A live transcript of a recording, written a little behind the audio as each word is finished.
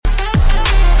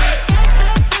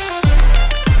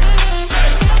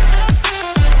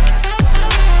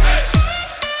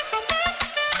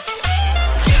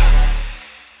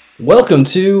Welcome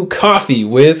to Coffee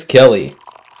with Kelly.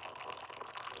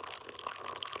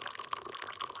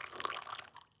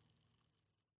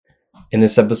 In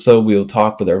this episode, we will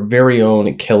talk with our very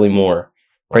own Kelly Moore,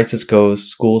 Crisis Go's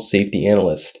school safety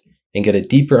analyst, and get a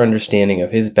deeper understanding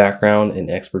of his background and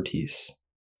expertise.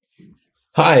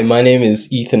 Hi, my name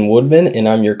is Ethan Woodman, and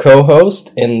I'm your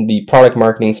co-host and the product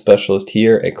marketing specialist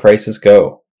here at Crisis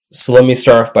Go. So let me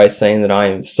start off by saying that I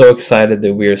am so excited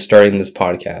that we are starting this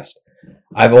podcast.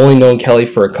 I've only known Kelly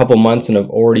for a couple months and have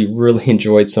already really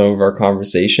enjoyed some of our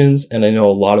conversations, and I know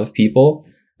a lot of people,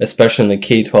 especially in the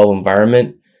K-12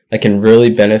 environment, that can really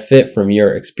benefit from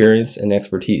your experience and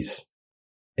expertise.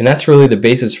 And that's really the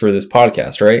basis for this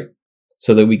podcast, right?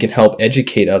 So that we can help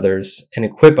educate others and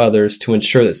equip others to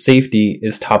ensure that safety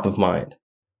is top of mind.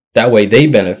 That way they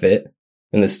benefit,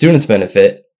 and the students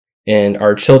benefit, and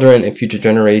our children and future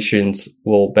generations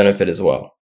will benefit as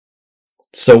well.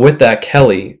 So with that,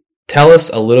 Kelly, tell us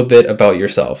a little bit about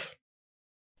yourself.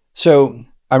 So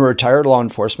I'm a retired law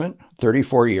enforcement,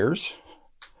 34 years,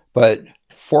 but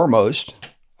foremost,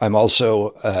 I'm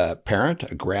also a parent,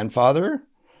 a grandfather,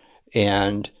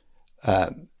 and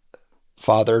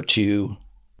father to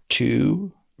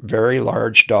two very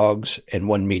large dogs and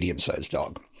one medium-sized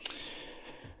dog.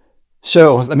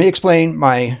 So let me explain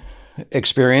my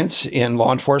experience in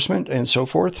law enforcement and so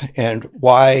forth and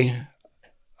why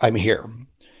I'm here.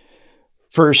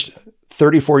 First,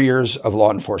 34 years of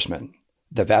law enforcement.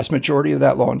 The vast majority of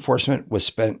that law enforcement was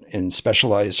spent in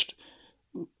specialized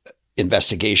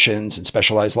investigations and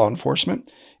specialized law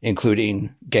enforcement,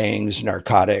 including gangs,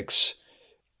 narcotics,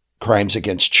 crimes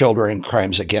against children,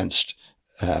 crimes against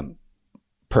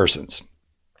persons.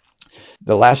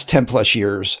 The last 10 plus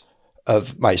years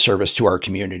of my service to our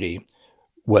community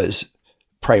was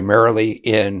primarily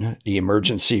in the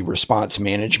emergency response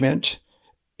management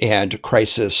and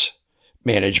crisis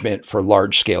management for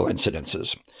large-scale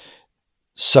incidences.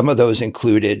 Some of those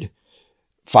included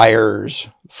fires,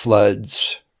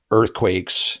 floods,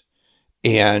 earthquakes,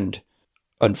 and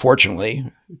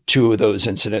unfortunately, two of those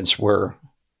incidents were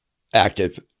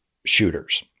active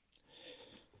shooters.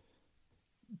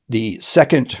 The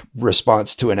second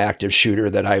response to an active shooter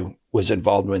that I was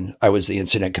involved in, I was the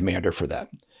incident commander for that.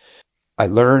 I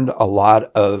learned a lot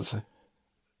of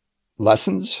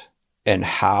lessons and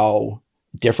how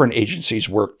different agencies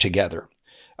work together.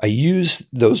 I used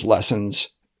those lessons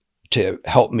to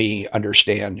help me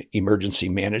understand emergency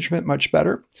management much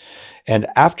better. And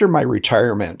after my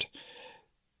retirement,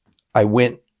 I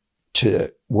went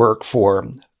to work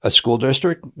for a school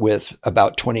district with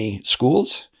about 20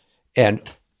 schools. And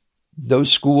those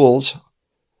schools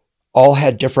all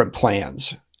had different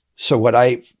plans. So what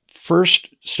I first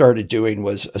started doing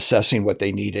was assessing what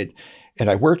they needed. And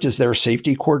I worked as their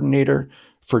safety coordinator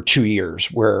for 2 years,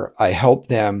 where I helped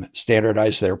them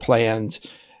standardize their plans,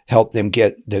 help them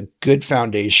get the good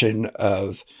foundation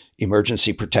of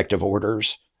emergency protective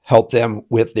orders, help them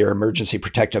with their emergency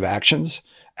protective actions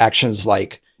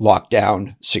like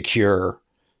lockdown, secure,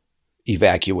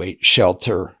 evacuate,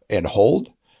 shelter, and hold,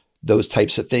 those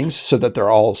types of things, so that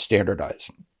they're all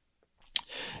standardized.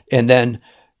 And then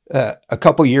a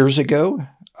couple years ago,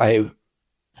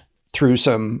 through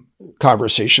some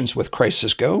conversations with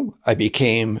Crisis Go, I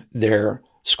became their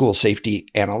school safety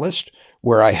analyst,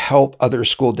 where I help other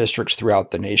school districts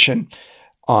throughout the nation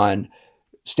on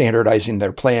standardizing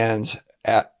their plans,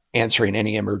 at answering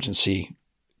any emergency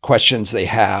questions they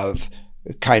have,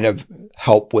 kind of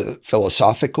help with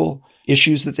philosophical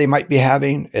issues that they might be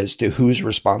having as to who's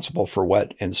responsible for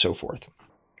what and so forth.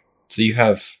 So you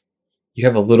have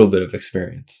a little bit of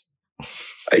experience.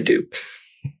 I do.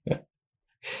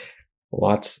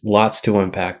 Lots to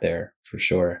unpack there, for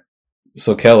sure.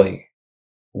 So Kelly,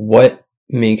 what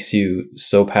makes you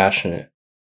so passionate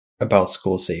about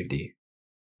school safety?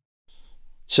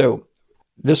 So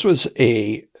this was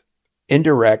a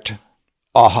indirect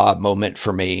aha moment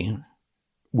for me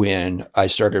when I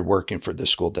started working for the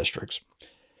school districts.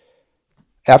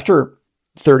 After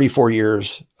 34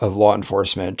 years of law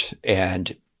enforcement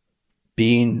and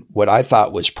being what I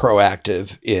thought was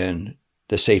proactive in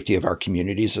the safety of our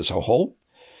communities as a whole,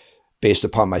 based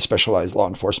upon my specialized law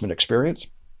enforcement experience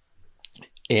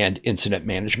and incident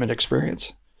management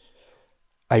experience,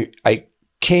 I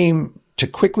came to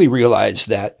quickly realize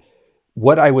that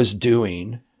what I was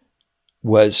doing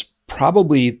was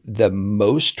probably the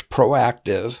most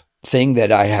proactive thing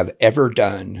that I have ever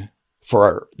done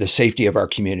for the safety of our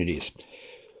communities.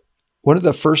 One of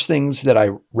the first things that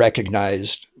I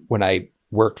recognized when I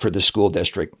worked for the school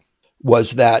district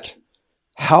was that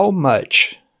how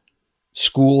much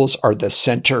schools are the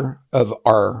center of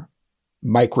our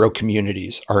micro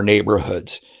communities, our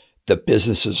neighborhoods, the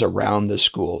businesses around the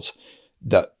schools,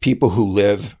 the people who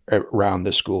live around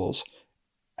the schools,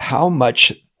 how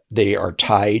much they are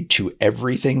tied to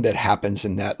everything that happens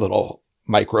in that little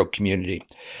micro community.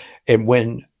 And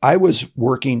when I was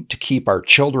working to keep our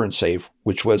children safe,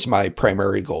 which was my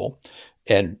primary goal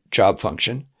and job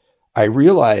function, I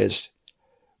realized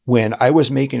when I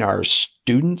was making our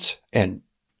students and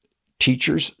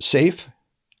teachers safe,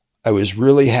 I was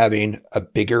really having a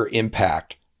bigger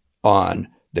impact on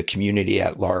the community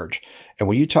at large. And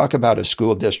when you talk about a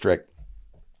school district,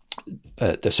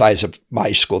 the size of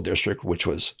my school district, which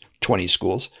was 20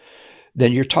 schools,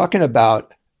 then you're talking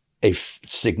about a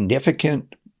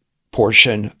significant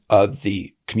portion of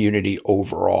the community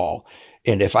overall.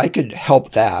 And if I could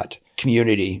help that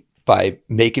community by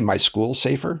making my school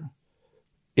safer,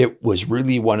 it was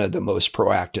really one of the most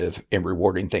proactive and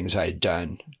rewarding things I had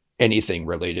done, anything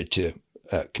related to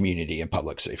community and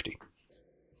public safety.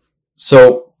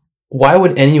 So why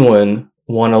would anyone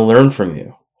want to learn from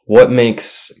you? What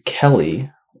makes Kelly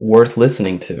worth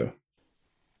listening to?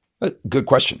 Good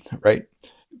question, right?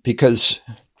 Because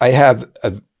I have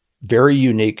a very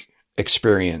unique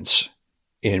experience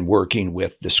in working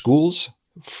with the schools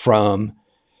from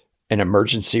an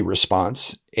emergency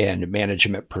response and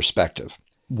management perspective.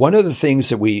 One of the things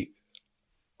that we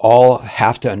all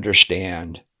have to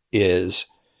understand is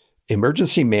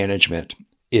emergency management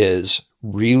is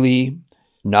really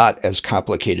not as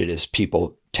complicated as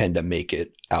people tend to make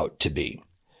it out to be.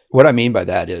 What I mean by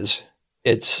that is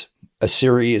it's a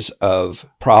series of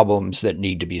problems that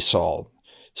need to be solved.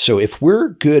 So if we're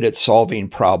good at solving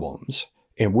problems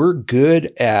and we're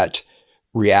good at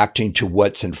reacting to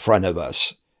what's in front of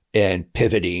us and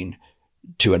pivoting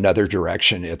to another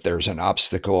direction if there's an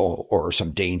obstacle or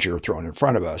some danger thrown in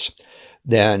front of us,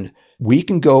 then we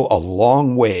can go a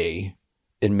long way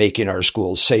in making our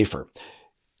schools safer.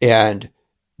 And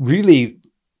really,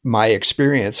 my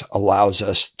experience allows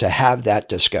us to have that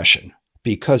discussion,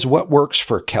 because what works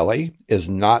for Kelly is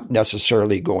not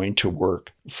necessarily going to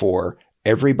work for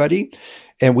everybody.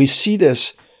 And we see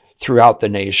this throughout the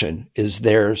nation. Is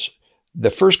there's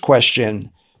the first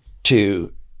question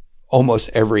to almost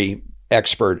every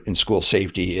expert in school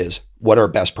safety is, what are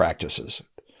best practices?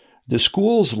 The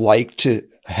schools like to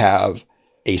have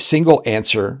a single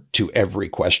answer to every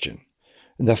question.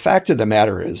 And the fact of the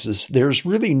matter is there's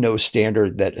really no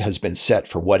standard that has been set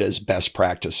for what is best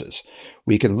practices.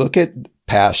 We can look at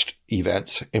past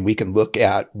events and we can look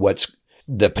at what's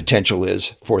the potential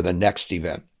is for the next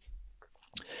event.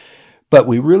 But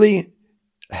we really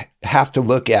have to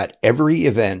look at every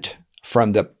event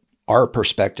from our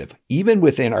perspective. Even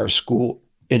within our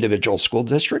individual school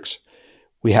districts,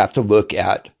 we have to look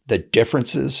at the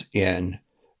differences in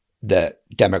the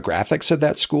demographics of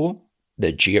that school,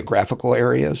 the geographical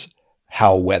areas,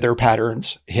 how weather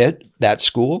patterns hit that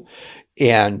school,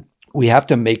 and we have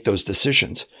to make those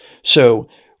decisions. So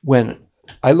when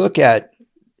I look at,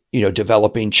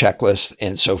 developing checklists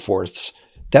and so forth,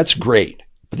 that's great,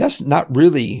 but that's not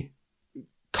really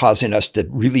causing us to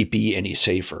really be any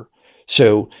safer.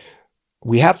 So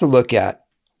we have to look at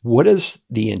what is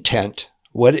the intent,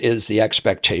 what is the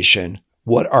expectation,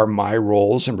 what are my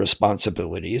roles and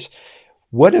responsibilities.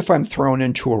 What if I'm thrown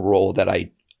into a role that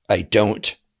I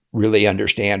don't really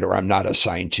understand or I'm not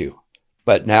assigned to?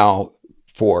 But now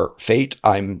for fate,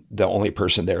 I'm the only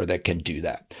person there that can do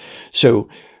that. So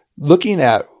looking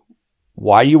at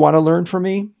why you want to learn from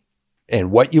me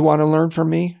and what you want to learn from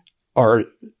me are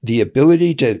the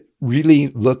ability to really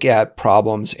look at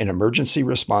problems in emergency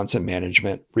response and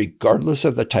management, regardless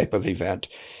of the type of event,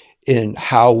 in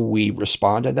how we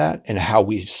respond to that and how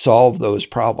we solve those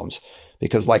problems.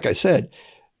 Because like I said,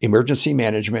 emergency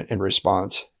management and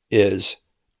response is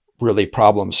really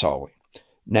problem solving.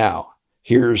 Now,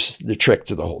 here's the trick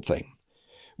to the whole thing.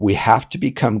 We have to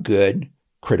become good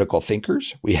critical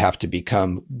thinkers. We have to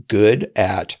become good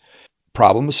at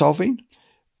problem solving,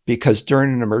 because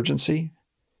during an emergency,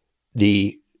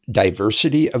 the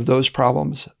diversity of those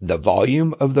problems, the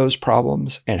volume of those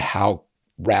problems, and how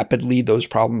rapidly those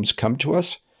problems come to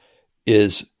us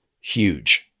is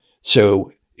huge.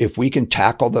 So if we can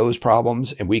tackle those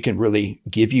problems and we can really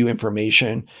give you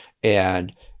information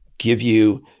and give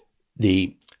you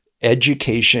the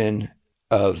education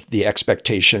of the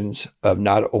expectations of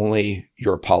not only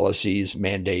your policies,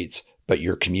 mandates, but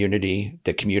your community,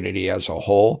 the community as a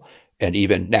whole, and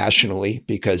even nationally,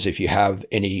 because if you have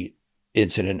any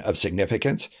incident of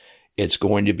significance, it's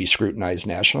going to be scrutinized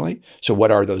nationally. So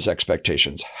what are those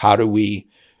expectations? How do we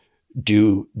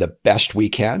do the best we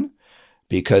can?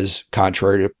 Because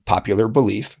contrary to popular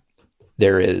belief,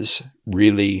 there is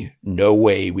really no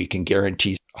way we can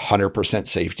guarantee 100%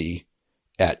 safety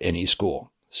at any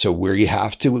school. So we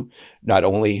have to not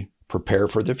only prepare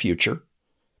for the future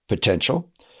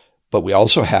potential, but we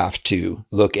also have to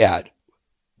look at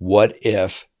what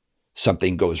if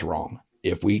something goes wrong?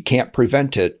 If we can't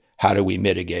prevent it, how do we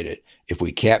mitigate it? If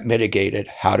we can't mitigate it,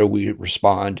 how do we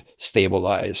respond,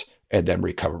 stabilize, and then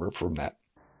recover from that?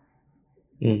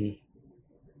 Mm-hmm.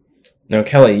 Now,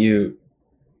 Kelly, you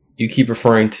keep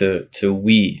referring to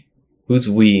we. Who's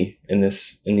we in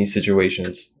these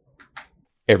situations?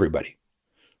 Everybody,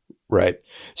 right?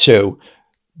 So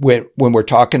when we're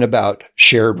talking about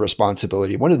shared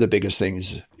responsibility, one of the biggest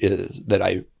things is that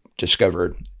I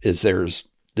discovered is there's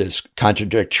this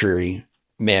contradictory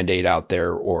mandate out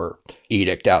there or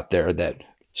edict out there that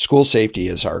school safety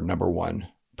is our number one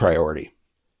priority,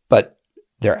 but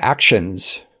their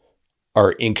actions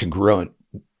are incongruent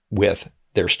with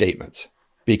their statements,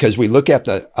 because we look at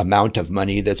the amount of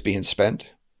money that's being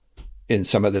spent in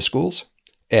some of the schools,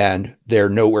 and they're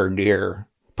nowhere near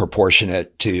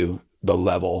proportionate to the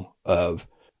level of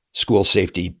school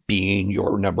safety being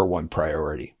your number one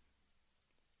priority,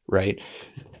 right?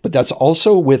 But that's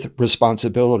also with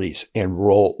responsibilities and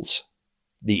roles,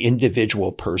 the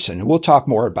individual person. And we'll talk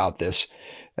more about this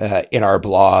in our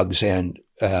blogs and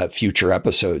future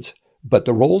episodes. But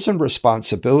the roles and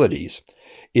responsibilities,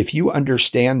 if you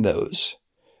understand those,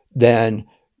 then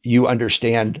you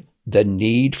understand the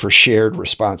need for shared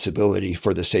responsibility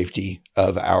for the safety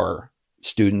of our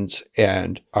students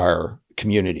and our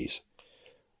communities,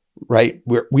 right?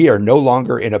 We are no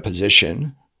longer in a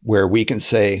position where we can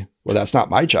say, well, that's not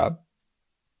my job,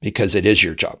 because it is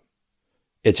your job.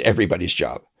 It's everybody's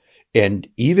job. And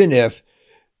even if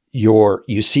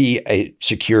you see a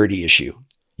security issue,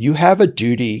 you have a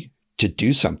duty to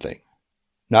do something,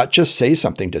 not just say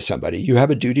something to somebody. You have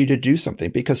a duty to do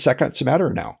something, because seconds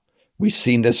matter now. We've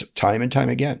seen this time and time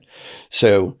again.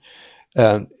 So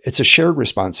it's a shared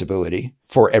responsibility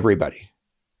for everybody,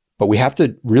 but we have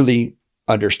to really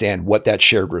understand what that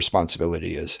shared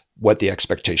responsibility is, what the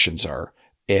expectations are,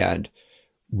 and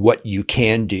what you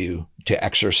can do to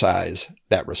exercise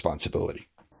that responsibility.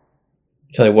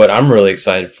 Tell you what, I'm really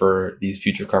excited for these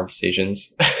future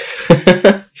conversations.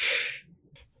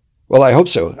 Well, I hope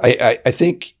so. I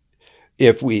think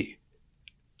if we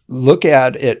look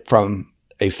at it from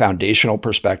a foundational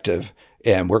perspective,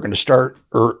 and we're going to start,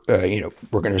 we're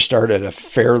going to start at a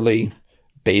fairly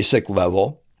basic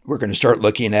level. We're going to start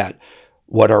looking at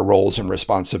what are roles and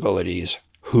responsibilities,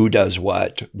 who does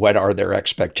what are their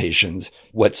expectations,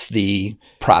 what's the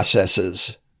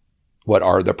processes, what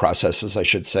are the processes, I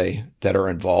should say, that are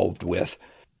involved with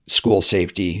school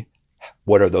safety,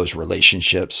 what are those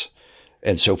relationships,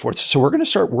 and so forth. So we're going to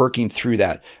start working through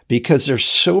that, because there's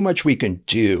so much we can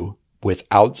do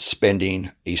without spending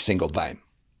a single dime.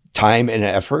 Time and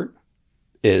effort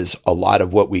is a lot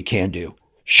of what we can do.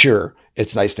 Sure,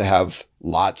 it's nice to have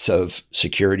lots of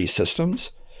security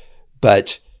systems,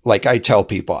 but like I tell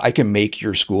people, I can make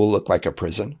your school look like a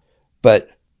prison, but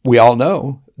we all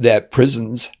know that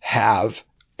prisons have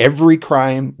every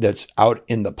crime that's out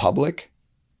in the public,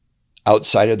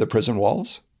 outside of the prison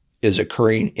walls, is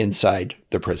occurring inside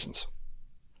the prisons.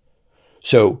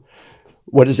 So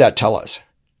what does that tell us?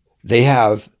 They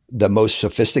have the most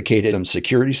sophisticated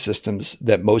security systems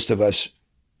that most of us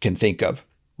can think of,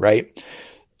 right?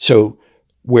 So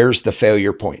where's the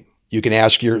failure point? You can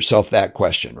ask yourself that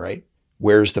question, right?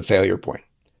 Where's the failure point?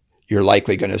 You're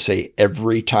likely going to say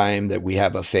every time that we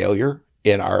have a failure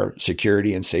in our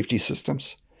security and safety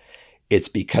systems, it's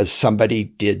because somebody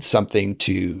did something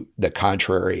to the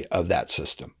contrary of that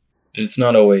system. It's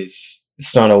not always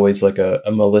like a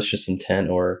malicious intent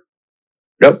or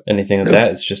anything like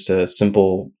that. It's just a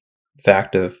simple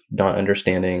fact of not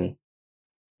understanding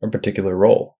a particular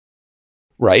role.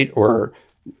 Right. Or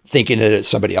thinking that it's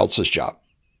somebody else's job.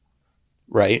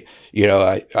 Right. You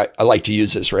know, I like to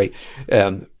use this, right?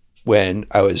 When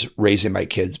I was raising my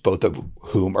kids, both of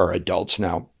whom are adults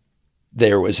now,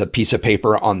 there was a piece of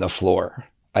paper on the floor.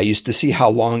 I used to see how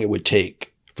long it would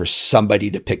take for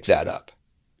somebody to pick that up.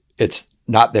 It's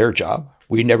not their job.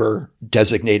 We never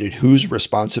designated whose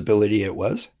responsibility it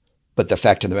was. But the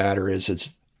fact of the matter is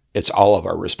it's all of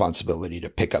our responsibility to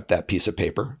pick up that piece of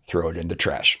paper, throw it in the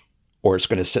trash, or it's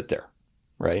going to sit there.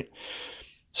 Right.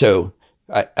 So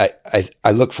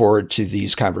I look forward to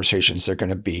these conversations. They're going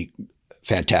to be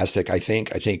fantastic. I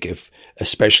think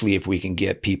especially if we can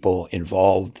get people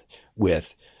involved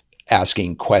with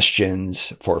asking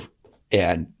questions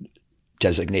and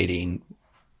designating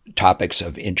topics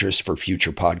of interest for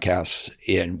future podcasts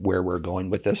and where we're going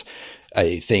with this,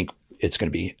 I think it's going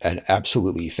to be an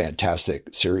absolutely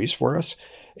fantastic series for us.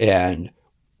 And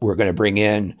We're going to bring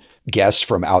in guests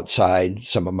from outside,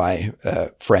 some of my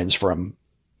friends from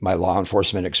my law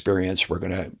enforcement experience. We're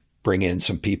going to bring in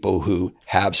some people who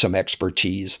have some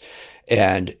expertise.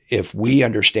 And if we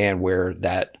understand where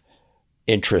that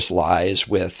interest lies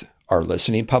with our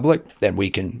listening public, then we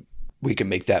can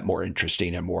make that more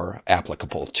interesting and more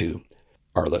applicable to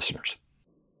our listeners.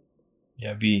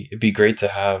 Yeah, it'd be great to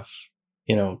have,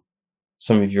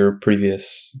 some of your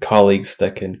previous colleagues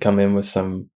that can come in with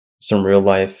some real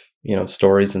life,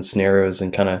 stories and scenarios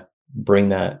and kind of bring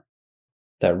that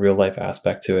real life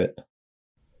aspect to it.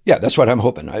 Yeah, that's what I'm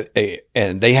hoping.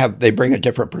 And they bring a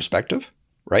different perspective,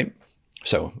 right?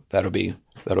 So that'll be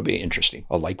interesting.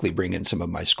 I'll likely bring in some of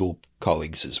my school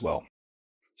colleagues as well.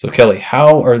 So Kelly,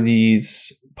 how are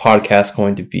these podcasts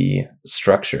going to be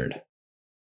structured?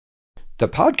 The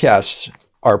podcasts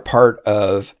are part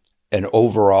of an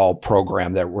overall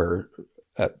program that we're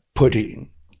putting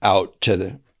out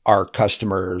to our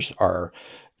customers, our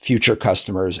future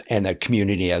customers, and the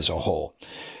community as a whole.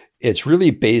 It's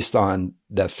really based on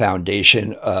the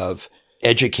foundation of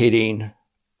educating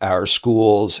our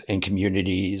schools and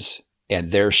communities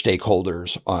and their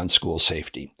stakeholders on school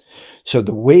safety. So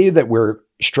the way that we're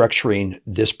structuring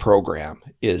this program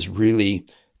is really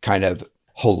kind of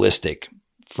holistic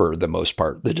for the most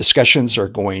part. The discussions are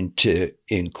going to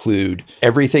include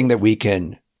everything that we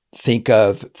can think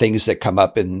of, things that come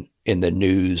up in the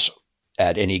news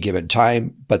at any given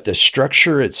time. But the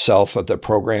structure itself of the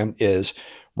program is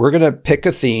we're going to pick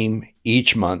a theme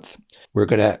each month. We're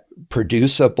going to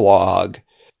produce a blog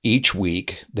each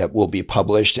week that will be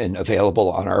published and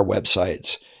available on our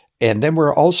websites. And then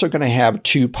we're also going to have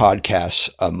 2 podcasts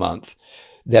a month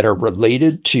that are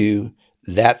related to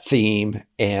that theme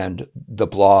and the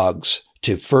blogs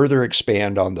to further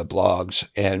expand on the blogs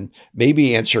and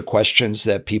maybe answer questions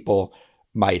that people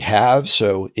might have.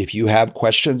 So if you have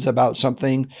questions about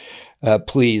something,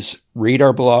 please read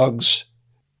our blogs,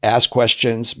 ask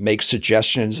questions, make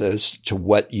suggestions as to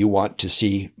what you want to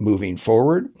see moving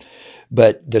forward.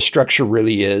 But the structure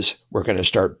really is we're going to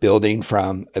start building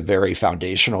from a very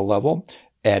foundational level.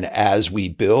 And as we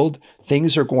build,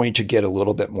 things are going to get a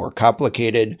little bit more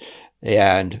complicated.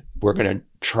 And we're going to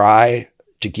try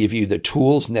to give you the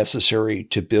tools necessary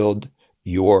to build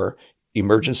your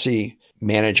emergency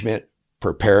management,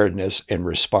 preparedness, and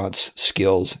response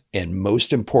skills, and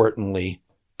most importantly,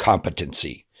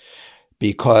 competency.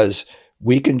 Because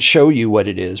we can show you what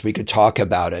it is, we can talk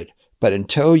about it, but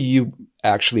until you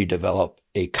actually develop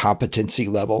a competency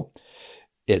level,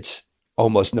 it's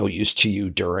almost no use to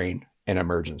you during an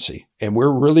emergency. And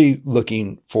we're really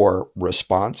looking for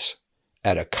response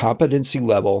at a competency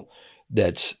level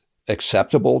that's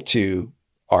acceptable to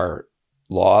our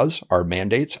laws, our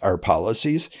mandates, our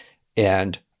policies,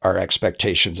 and our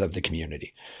expectations of the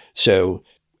community. So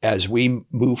as we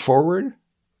move forward,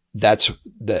 that's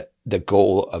the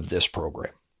goal of this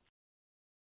program.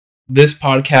 This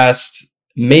podcast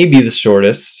may be the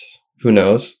shortest, who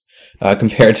knows,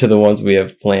 compared to the ones we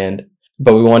have planned.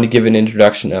 But we want to give an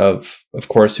introduction of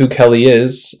course, who Kelly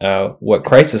is, what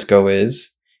Crisis Go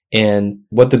is, and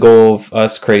what the goal of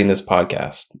us creating this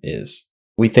podcast is.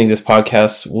 We think this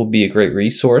podcast will be a great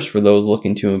resource for those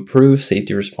looking to improve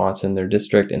safety response in their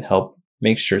district and help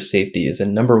make sure safety is a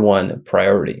number one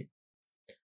priority.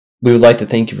 We would like to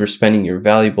thank you for spending your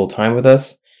valuable time with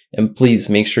us, and please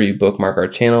make sure you bookmark our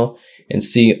channel and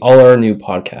see all our new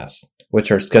podcasts,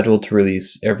 which are scheduled to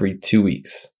release every 2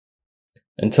 weeks.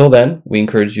 Until then, we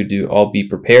encourage you to all be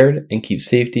prepared and keep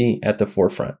safety at the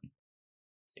forefront.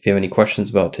 If you have any questions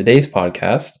about today's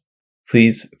podcast,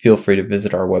 please feel free to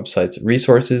visit our website's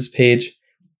resources page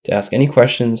to ask any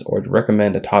questions or to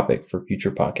recommend a topic for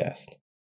future podcasts.